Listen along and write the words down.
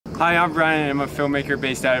Hi, I'm Brian and I'm a filmmaker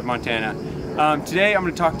based out of Montana. Today I'm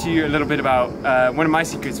going to talk to you a little bit about one of my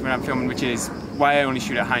secrets when I'm filming, which is why I only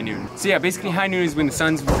shoot at high noon. So yeah, basically high noon is when the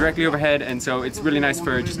sun's directly overhead, and so it's really nice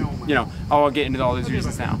for just, I'll get into all those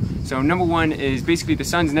reasons now. So number one is basically the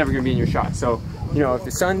sun's never going to be in your shot. So, if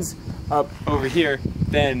the sun's up over here,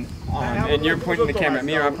 then, and you're pointing the camera at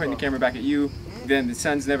me or I'm pointing the camera back at you, then the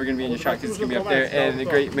sun's never going to be in your shot because it's going to be up there. And the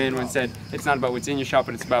great man once said, it's not about what's in your shot,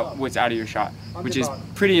 but it's about what's out of your shot, which is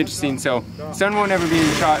pretty interesting. So sun won't ever be in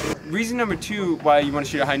your shot. Reason number two why you want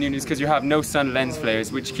to shoot at high noon is because you have no sun lens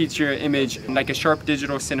flares, which keeps your image like a sharp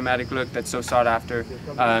digital cinematic look that's so sought after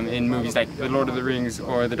in movies like The Lord of the Rings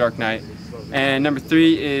or The Dark Knight. And number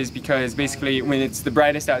three is because basically when it's the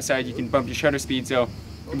brightest outside, you can bump your shutter speed, so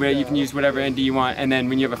where you can use whatever ND you want, and then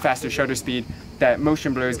when you have a faster shutter speed, that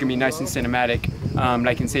motion blur is going to be nice and cinematic,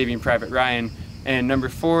 like in Saving Private Ryan. And number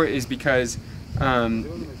four is because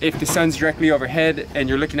if the sun's directly overhead and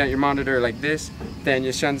you're looking at your monitor like this, then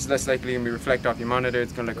your sun's less likely to reflect off your monitor.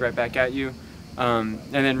 It's going to look right back at you. And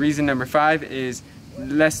then reason number five is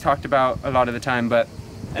less talked about a lot of the time,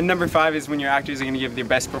 and number five is when your actors are going to give their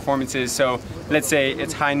best performances. So let's say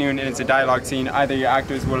it's high noon and it's a dialogue scene. Either your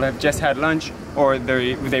actors will have just had lunch or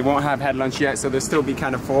they won't have had lunch yet, so they'll still be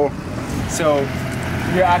kind of full. So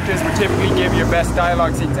your actors will typically give your best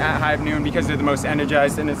dialogue scenes at high noon because they're the most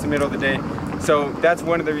energized and it's the middle of the day. So that's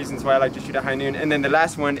one of the reasons why I like to shoot at high noon. And then the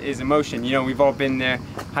last one is emotion. We've all been there.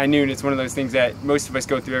 High noon, it's one of those things that most of us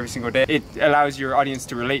go through every single day. It allows your audience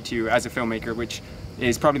to relate to you as a filmmaker, which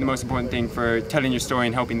is probably the most important thing for telling your story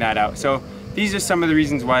and helping that out. So these are some of the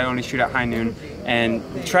reasons why I only shoot at high noon. And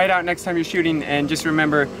try it out next time you're shooting, and just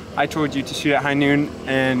remember, I told you to shoot at high noon,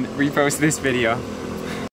 and repost this video.